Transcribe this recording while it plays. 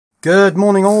Good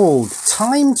morning all,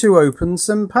 time to open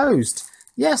some post.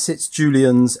 Yes, it's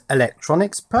Julian's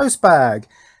electronics post bag,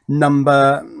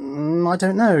 number, I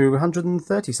don't know,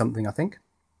 130 something I think.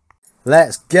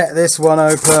 Let's get this one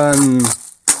open.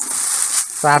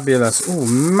 Fabulous. Ooh,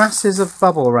 masses of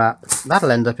bubble wrap.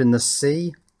 That'll end up in the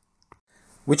sea,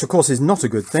 which of course is not a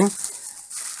good thing.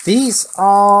 These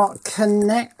are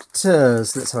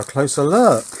connectors. Let's have a closer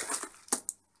look.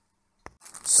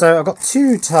 So I've got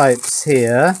two types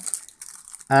here.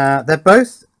 They're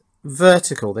both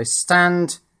vertical. They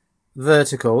stand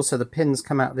vertical, so the pins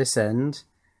come out this end,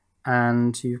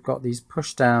 and you've got these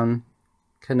push down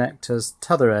connectors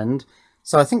t'other end.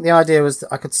 So I think the idea was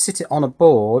that I could sit it on a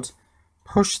board,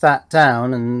 push that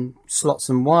down and slot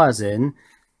some wires in.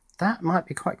 That might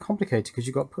be quite complicated because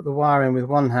you've got to put the wire in with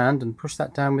one hand and push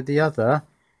that down with the other.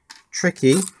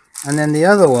 Tricky. And then the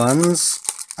other ones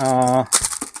are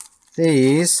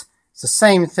these. It's the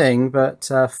same thing, but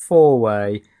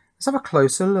four-way. Let's have a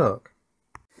closer look.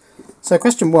 So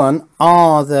question one,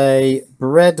 are they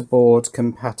breadboard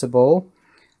compatible?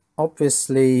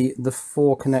 Obviously the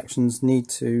four connections need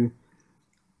to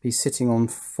be sitting on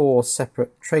four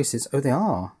separate traces. Oh, they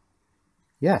are.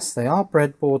 Yes, they are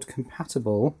breadboard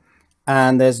compatible,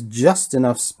 and there's just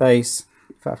enough space.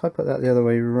 In fact, if I put that the other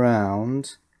way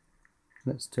around,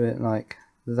 let's do it like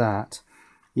that.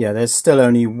 Yeah, there's still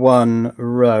only one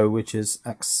row which is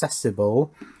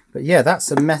accessible, but yeah,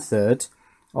 that's a method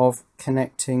of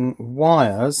connecting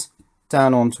wires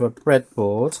down onto a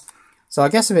breadboard. So I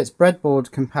guess if it's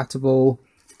breadboard compatible,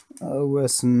 oh,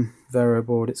 where's some Vero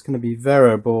board? It's going to be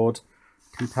Vero board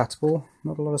compatible.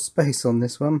 Not a lot of space on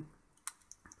this one,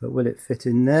 but will it fit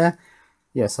in there?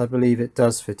 Yes, I believe it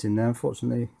does fit in there.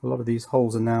 Unfortunately, a lot of these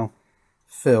holes are now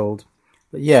filled.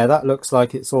 But yeah, that looks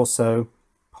like it's also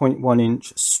 0.1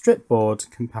 inch strip board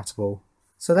compatible.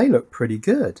 So they look pretty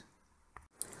good.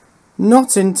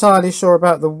 Not entirely sure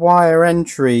about the wire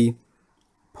entry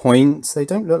points. They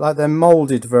don't look like they're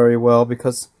molded very well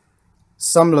because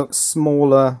some look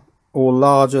smaller or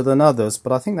larger than others,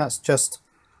 but I think that's just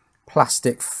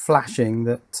plastic flashing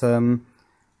that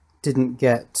didn't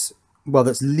get, well,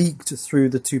 that's leaked through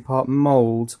the two-part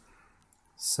mold.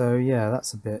 So yeah,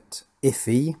 that's a bit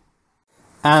iffy.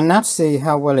 And now to see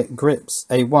how well it grips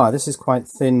a wire. This is quite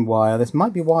thin wire. This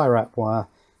might be wire wrap wire.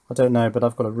 I don't know, but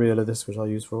I've got a reel of this which I'll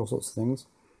use for all sorts of things.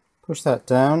 Push that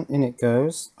down, in it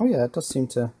goes. Oh yeah, it does seem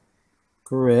to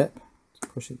grip.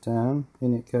 Push it down,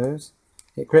 in it goes.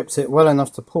 It grips it well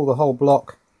enough to pull the whole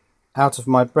block out of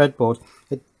my breadboard.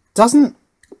 It doesn't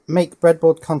make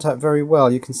breadboard contact very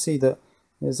well. You can see that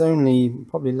there's only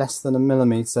probably less than 1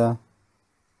 millimeter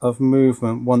of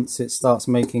movement once it starts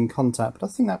making contact, but I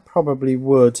think that probably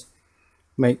would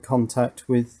make contact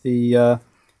with the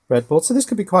breadboard. So this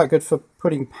could be quite good for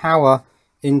putting power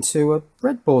into a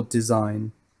breadboard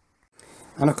design.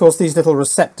 And of course these little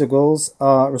receptacles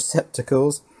are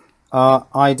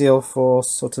ideal for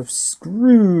sort of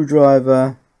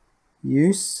screwdriver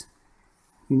use.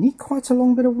 You need quite a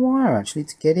long bit of wire actually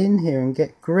to get in here and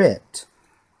get gripped.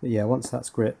 But yeah, once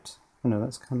that's gripped, oh no,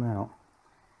 that's come out.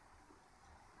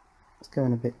 Let's go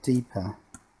in a bit deeper.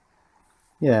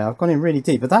 Yeah, I've gone in really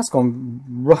deep, but that's gone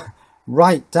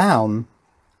right down.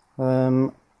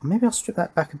 Maybe I'll strip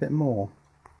that back a bit more.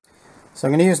 So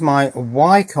I'm going to use my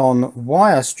Wycon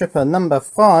wire stripper number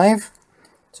 5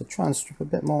 to try and strip a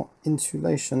bit more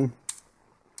insulation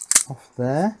off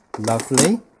there.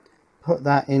 Lovely. Put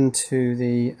that into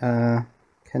the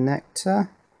connector.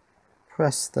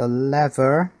 Press the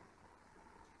lever,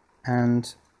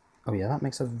 and oh yeah, that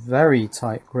makes a very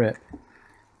tight grip.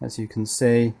 As you can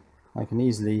see, I can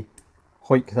easily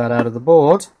hoik that out of the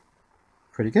board.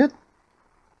 Pretty good.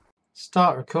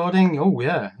 Start recording. Oh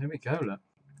yeah, here we go, look.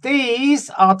 These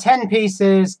are 10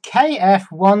 pieces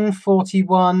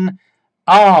KF141R.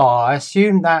 I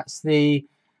assume that's the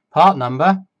part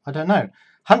number. I don't know.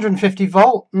 150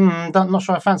 volt. Not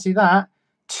sure I fancy that.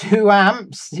 2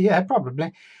 amps. Yeah,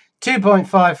 probably.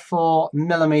 2.54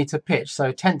 millimeter pitch,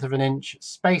 so 1/10 of an inch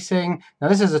spacing. Now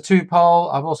this is a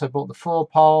 2-pole. I've also bought the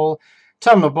 4-pole.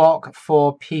 Terminal block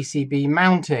for PCB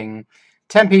mounting.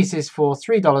 10 pieces for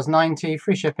 $3.90,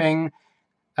 free shipping.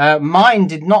 Mine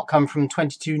did not come from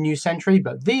 22 New Century,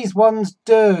 but these ones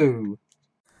do.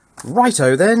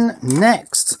 Righto then,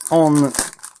 next on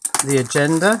the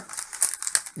agenda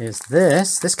is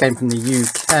this. This came from the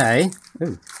UK.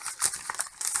 Ooh.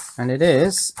 And it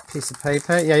is a piece of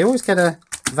paper. Yeah, you always get a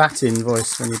VAT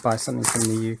invoice when you buy something from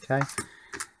the UK.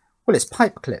 Well, it's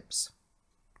pipe clips.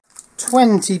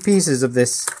 20 pieces of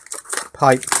this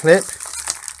pipe clip.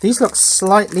 These look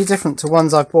slightly different to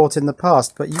ones I've bought in the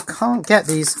past, but you can't get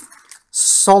these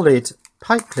solid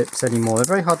pipe clips anymore. They're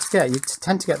very hard to get. You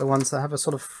tend to get the ones that have a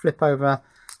sort of flip over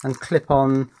and clip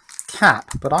on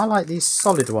cap, but I like these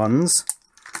solid ones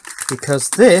because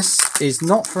this is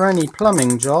not for any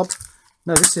plumbing job.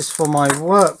 No, this is for my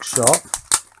workshop.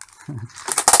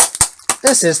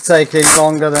 This is taking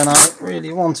longer than I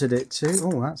really wanted it to.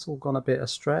 Oh, that's all gone a bit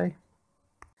astray.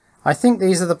 I think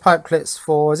these are the pipe clips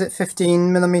for, is it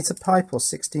 15mm pipe or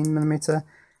 16mm?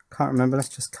 Can't remember. Let's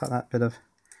just cut that bit of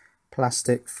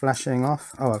plastic flashing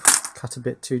off. Oh, I've cut a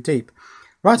bit too deep.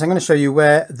 Right, I'm going to show you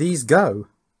where these go.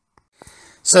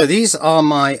 So these are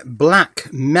my black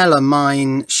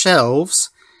melamine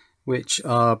shelves, which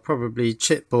are probably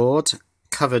chipboard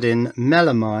covered in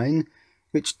melamine,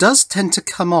 which does tend to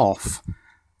come off.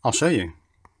 I'll show you.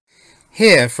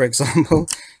 Here, for example,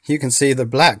 you can see the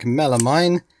black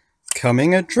melamine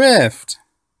coming adrift.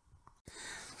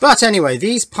 But anyway,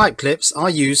 these pipe clips are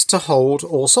used to hold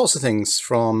all sorts of things,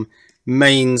 from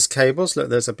mains cables. Look,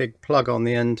 there's a big plug on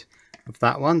the end of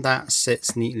that one. That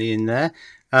sits neatly in there.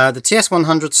 The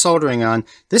TS100 soldering iron.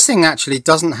 This thing actually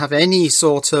doesn't have any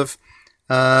sort of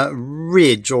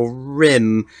ridge or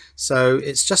rim, so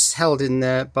it's just held in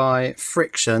there by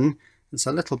friction. It's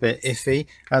a little bit iffy.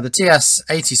 The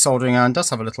TS80 soldering iron does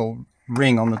have a little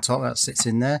ring on the top that sits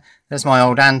in there. There's my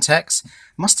old Antex. I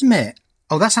must admit,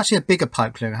 oh, that's actually a bigger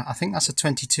pipe clip. I think that's a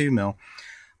 22mm.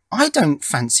 I don't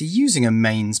fancy using a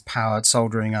mains powered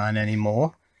soldering iron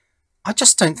anymore. I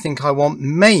just don't think I want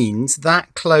mains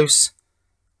that close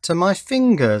to my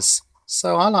fingers.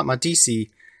 So I like my DC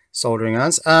soldering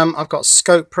irons. I've got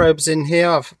scope probes in here.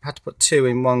 I've had to put 2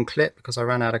 in one clip because I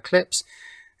ran out of clips.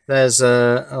 There's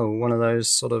one of those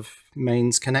sort of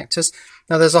mains connectors.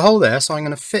 Now there's a hole there, so I'm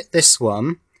going to fit this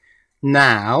one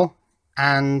now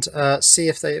and see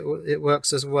if it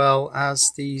works as well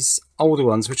as these older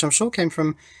ones, which I'm sure came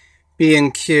from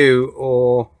B&Q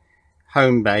or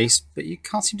Home Base, but you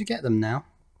can't seem to get them now.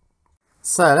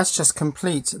 So let's just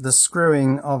complete the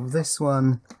screwing of this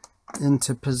one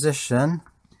into position,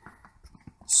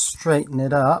 straighten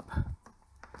it up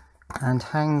and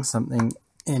hang something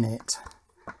in it.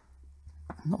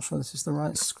 I'm not sure this is the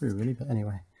right screw really, but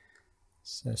anyway.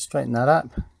 So straighten that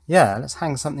up. Yeah, let's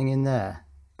hang something in there.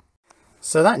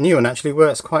 So that new one actually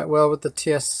works quite well with the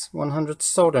TS100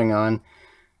 soldering iron.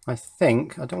 I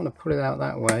think, I don't want to pull it out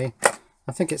that way,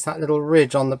 I think it's that little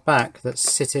ridge on the back that's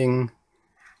sitting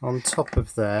on top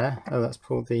of there. Oh, that's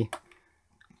pulled the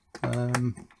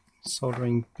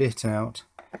soldering bit out.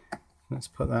 Let's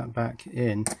put that back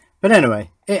in. But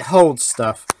anyway, it holds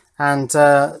stuff. And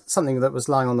something that was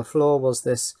lying on the floor was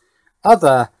this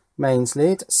other mains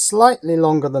lead, slightly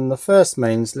longer than the first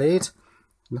mains lead.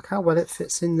 Look how well it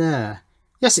fits in there.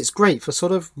 Yes, it's great for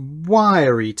sort of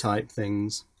wiry type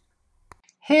things.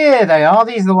 Here they are.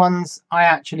 These are the ones I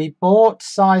actually bought.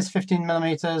 Size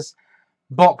 15mm,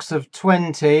 box of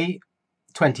 20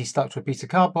 stuck to a piece of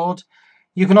cardboard.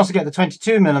 You can also get the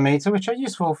 22mm, which are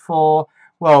useful for,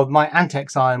 well, my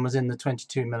Antex iron was in the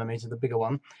 22mm, the bigger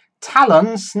one.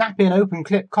 Talon snap-in open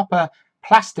clip copper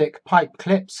plastic pipe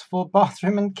clips for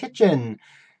bathroom and kitchen.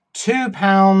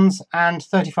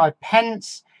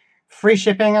 £2.35, free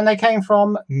shipping, and they came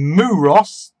from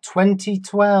Mooros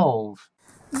 2012.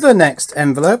 The next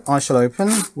envelope I shall open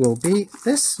will be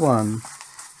this one.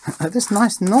 This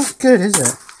nice, not good, is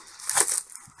it?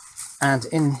 And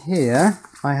in here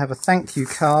I have a thank you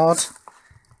card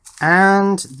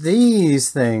and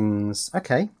these things.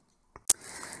 Okay.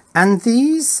 And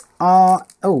these are,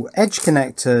 oh, edge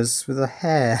connectors with a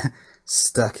hair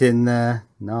stuck in there.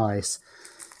 Nice.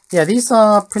 Yeah, these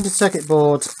are printed circuit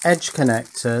board edge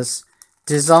connectors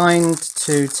designed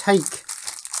to take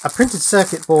a printed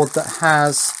circuit board that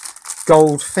has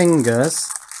gold fingers.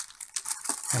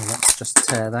 Oh, let's just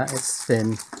tear that, it's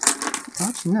thin.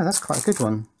 Actually, no, that's quite a good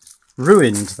one.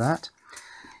 Ruined that.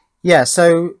 Yeah,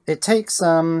 so it takes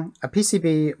a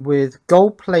PCB with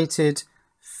gold-plated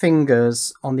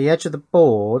fingers on the edge of the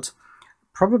board,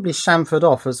 probably chamfered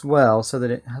off as well, so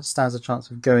that it stands a chance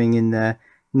of going in there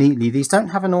neatly. These don't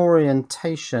have an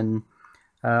orientation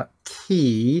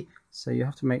key, so you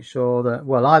have to make sure that,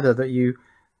 well, either that you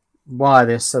wire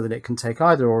this so that it can take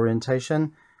either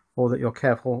orientation, or that you're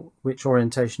careful which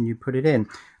orientation you put it in.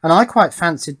 And I quite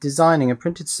fancied designing a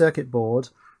printed circuit board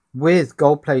with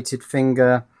gold-plated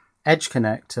finger edge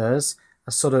connectors,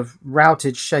 a sort of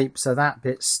routed shape so that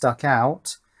bit stuck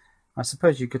out. I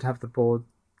suppose you could have the board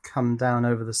come down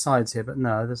over the sides here, but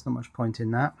no, there's not much point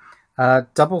in that.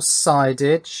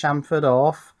 Double-sided, chamfered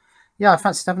off. Yeah, I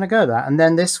fancied having a go at that. And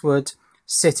then this would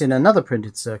sit in another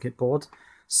printed circuit board.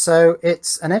 So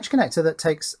it's an edge connector that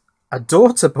takes a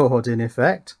daughter board in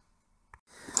effect.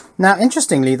 Now,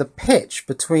 interestingly, the pitch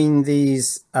between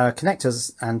these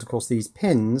connectors and, of course, these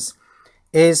pins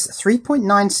is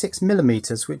 3.96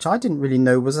 millimeters, which I didn't really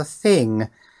know was a thing.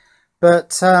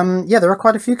 But yeah, there are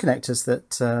quite a few connectors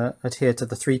that adhere to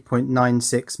the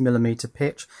 3.96 millimeter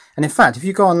pitch. And in fact, if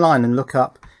you go online and look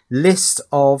up list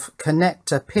of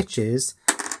connector pitches,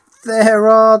 there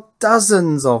are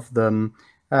dozens of them,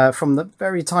 from the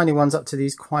very tiny ones up to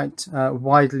these quite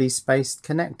widely spaced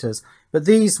connectors. But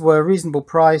these were reasonable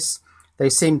price. They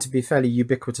seem to be fairly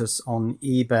ubiquitous on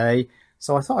eBay.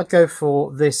 So I thought I'd go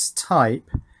for this type.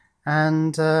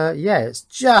 And yeah, it's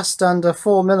just under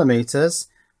 4 millimeters,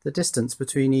 the distance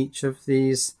between each of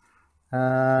these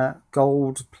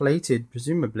gold plated,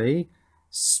 presumably,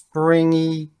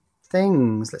 springy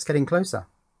things. Let's get in closer.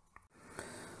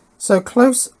 So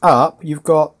close up, you've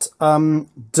got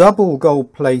double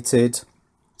gold plated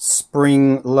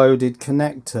spring loaded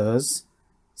connectors.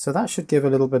 So that should give a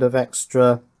little bit of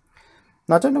extra.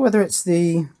 Now I don't know whether it's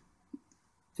the,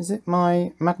 is it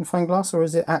my magnifying glass or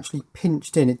is it actually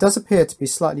pinched in? It does appear to be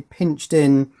slightly pinched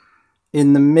in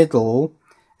the middle.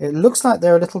 It looks like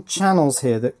there are little channels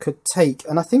here that could take,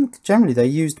 and I think generally they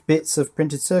used bits of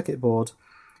printed circuit board,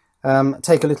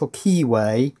 take a little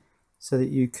keyway so that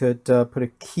you could put a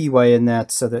keyway in there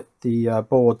so that the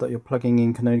board that you're plugging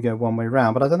in can only go one way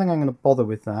round, but I don't think I'm going to bother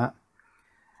with that.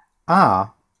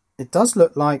 Ah, it does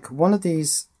look like one of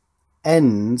these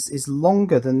ends is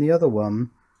longer than the other one.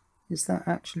 Is that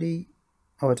actually,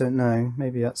 oh, I don't know,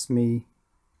 maybe that's me.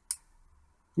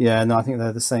 Yeah, no, I think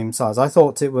they're the same size. I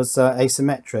thought it was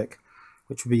asymmetric,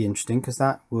 which would be interesting because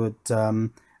that would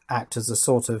act as a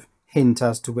sort of hint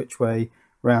as to which way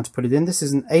round to put it in. This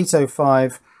is an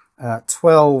 805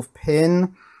 12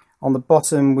 pin. On the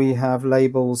bottom we have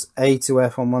labels A to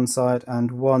F on one side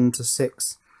and 1 to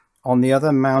 6 on the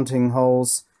other, mounting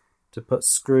holes to put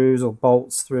screws or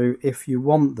bolts through if you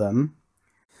want them.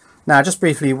 Now just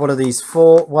briefly, what are these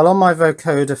for? Well, on my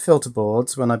vocoder filter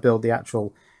boards, when I build the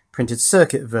actual printed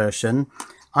circuit version,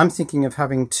 I'm thinking of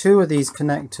having 2 of these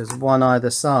connectors, one either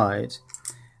side,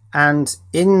 and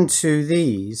into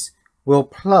these we'll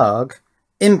plug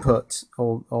input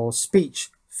or speech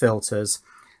filters.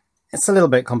 It's a little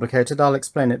bit complicated. I'll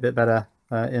explain it a bit better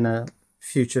in a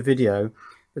future video.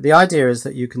 But the idea is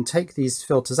that you can take these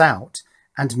filters out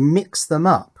and mix them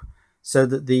up so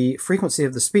that the frequency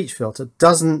of the speech filter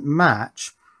doesn't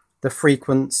match the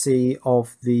frequency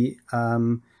of the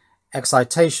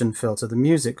excitation filter, the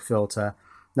music filter.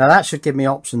 Now that should give me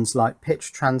options like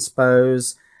pitch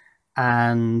transpose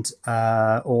and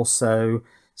also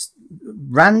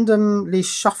randomly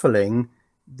shuffling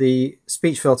the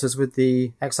speech filters with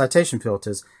the excitation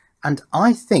filters. And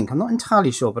I think, I'm not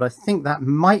entirely sure, but I think that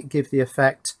might give the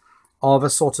effect of a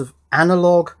sort of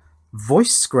analog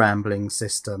voice scrambling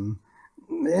system.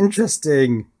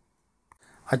 Interesting.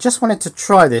 I just wanted to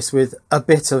try this with a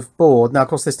bit of board. Now, of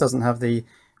course, this doesn't have the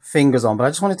fingers on, but I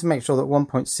just wanted to make sure that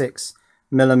 1.6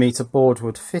 millimeter board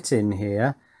would fit in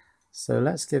here. So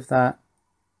let's give that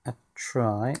a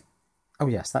try. Oh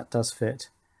yes, that does fit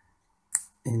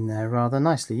in there rather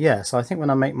nicely. Yeah, so I think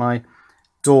when I make my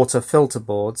daughter filter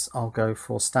boards, I'll go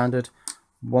for standard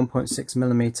 1.6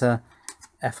 millimeter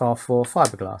FR4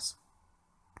 fiberglass.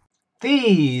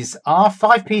 These are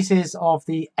 5 pieces of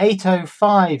the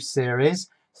 805 series,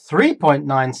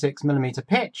 3.96 millimeter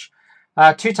pitch,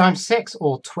 2x6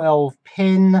 or 12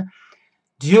 pin,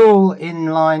 dual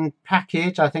inline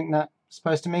package. I think that's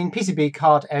supposed to mean PCB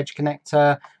card edge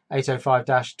connector,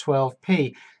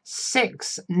 805-12P.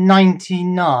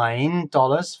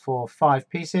 $6.99 for 5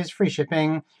 pieces, free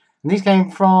shipping. And these came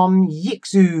from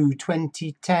Yixu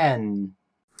 2010.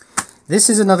 This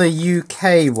is another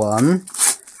UK one.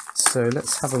 So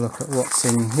let's have a look at what's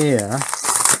in here.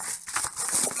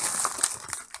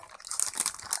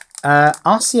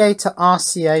 RCA to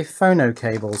RCA phono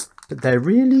cables, but they're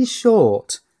really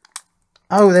short.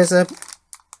 Oh, there's a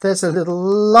little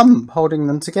lump holding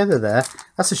them together there.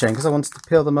 That's a shame because I wanted to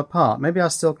peel them apart. Maybe I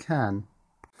still can.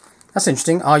 That's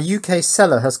interesting. Our UK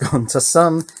seller has gone to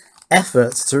some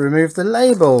effort to remove the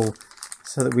label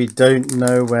so that we don't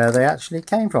know where they actually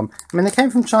came from. I mean, they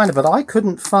came from China, but I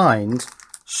couldn't find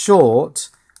short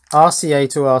RCA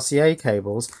to RCA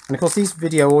cables. And of course, these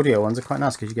video audio ones are quite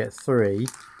nice because you get 3.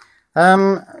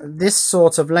 This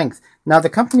sort of length. Now, the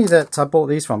company that I bought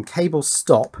these from, Cable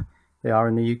Stop, they are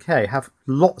in the UK, have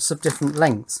lots of different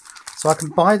lengths. So I can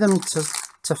buy them to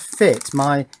fit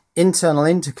my internal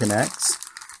interconnects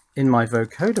in my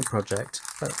vocoder project.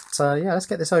 But yeah, let's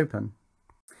get this open.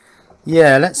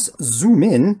 Yeah, let's zoom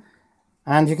in.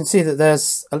 And you can see that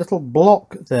there's a little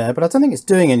block there, but I don't think it's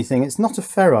doing anything. It's not a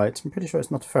ferrite. I'm pretty sure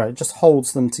it's not a ferrite. It just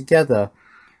holds them together.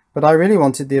 but I really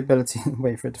wanted the ability,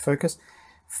 wait for it to focus,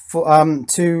 for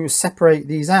to separate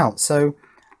these out. So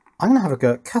I'm going to have a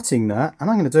go at cutting that, and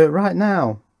I'm going to do it right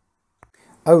now.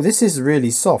 Oh, this is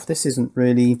really soft. This isn't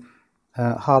really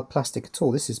hard plastic at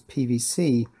all. This is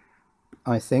PVC,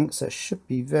 I think, so it should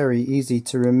be very easy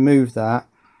to remove that.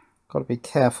 Got to be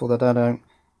careful that I don't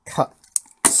cut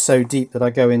so deep that I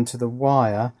go into the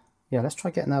wire. Yeah, let's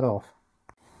try getting that off.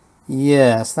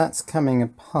 Yes, that's coming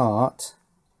apart,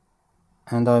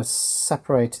 and I've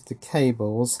separated the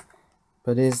cables,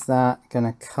 but is that going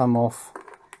to come off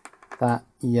that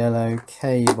yellow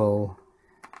cable?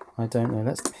 I don't know.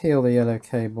 Let's peel the yellow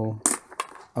cable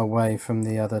away from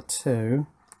the other two,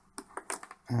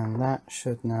 and that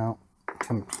should now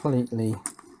completely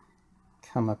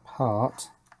come apart.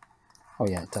 Oh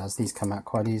yeah, it does. These come out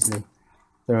quite easily.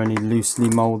 They're only loosely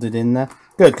molded in there.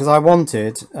 Good, because I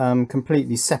wanted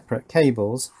completely separate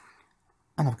cables,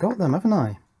 and I've got them, haven't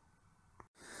I?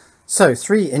 So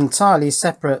 3 entirely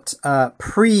separate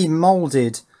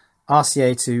pre-molded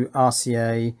RCA to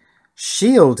RCA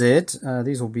shielded.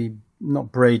 These will be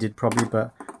not braided probably,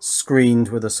 but screened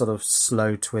with a sort of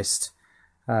slow twist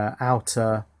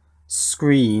outer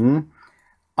screen.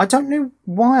 I don't know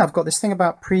why I've got this thing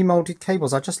about pre-molded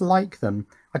cables. I just like them.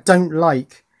 I don't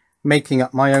like making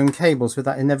up my own cables with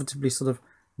that inevitably sort of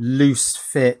loose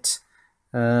fit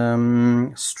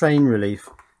strain relief.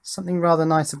 Something rather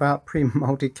nice about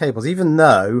pre-molded cables, even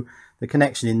though the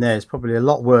connection in there is probably a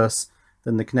lot worse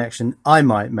than the connection I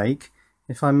might make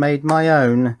if I made my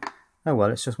own. Oh well,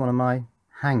 it's just one of my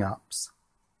hang-ups.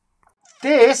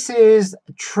 This is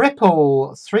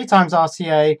triple 3 times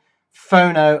RCA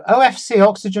Phono OFC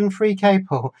oxygen-free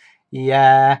cable.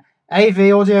 Yeah,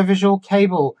 AV audio-visual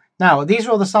cable. Now, these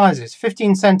are all the sizes.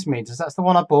 15 centimeters, that's the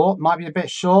one I bought. Might be a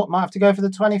bit short, might have to go for the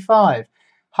 25.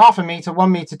 Half a meter,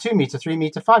 1 meter, 2 meter, 3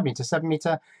 meter, 5 meter, 7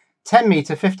 meter, 10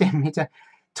 meter, 15 meter,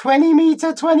 20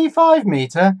 meter, 25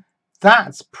 meter.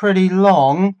 That's pretty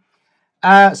long.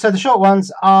 So the short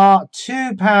ones are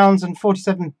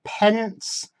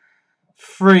 £2.47,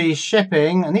 free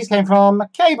shipping, and these came from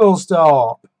Cable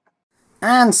Stop.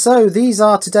 And so these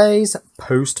are today's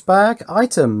Postbag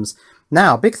items.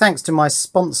 Now, big thanks to my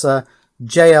sponsor,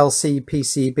 JLC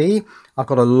PCB. I've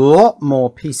got a lot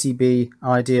more PCB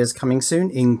ideas coming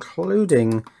soon,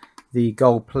 including the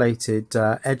gold-plated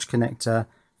edge connector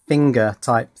finger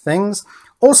type things.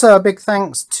 Also, a big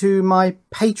thanks to my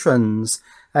patrons.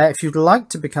 If you'd like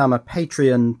to become a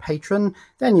Patreon patron,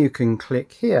 then you can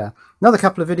click here. Another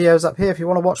couple of videos up here if you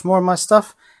want to watch more of my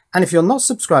stuff. And if you're not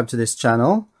subscribed to this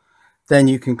channel, then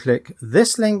you can click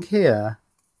this link here.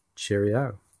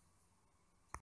 Cheerio.